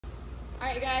All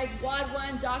right, guys, WOD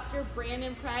 1, Dr.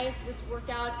 Brandon Price. This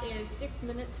workout is 6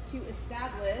 minutes to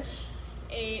establish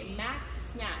a max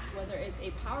snatch, whether it's a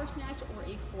power snatch or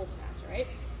a full snatch, right?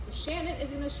 So Shannon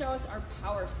is gonna show us our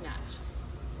power snatch.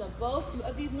 So both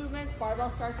of these movements,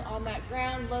 barbell starts on that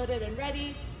ground, loaded and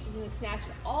ready. She's gonna snatch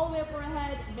it all the way up her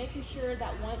head, making sure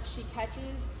that once she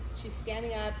catches, she's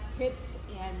standing up, hips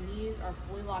and knees are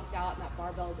fully locked out, and that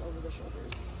barbell is over the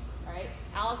shoulders. All right,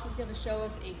 Alex is gonna show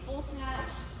us a full snatch.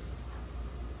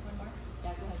 One more?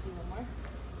 Yeah, go ahead, do one more.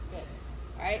 Good.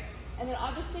 All right, and then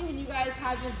obviously when you guys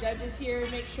have your judges here,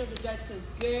 make sure the judge says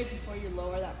good before you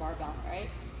lower that barbell, all right?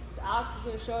 So Alex is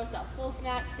gonna show us that full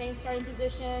snatch, same starting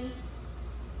position,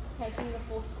 catching the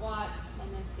full squat,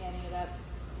 and then standing it up.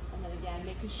 And then again,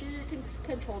 making sure you're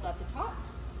controlled at the top.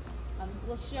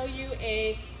 We'll show you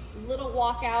a little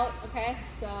walkout, okay?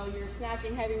 So you're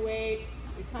snatching heavy weight,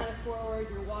 you're kind of forward,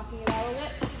 you're walking it out a little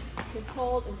bit,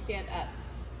 controlled and stand up.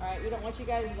 All right, we don't want you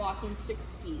guys walking 6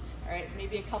 feet, all right?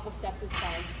 Maybe a couple steps is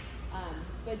fine.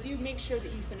 But do make sure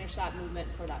that you finish that movement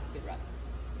for that good rep.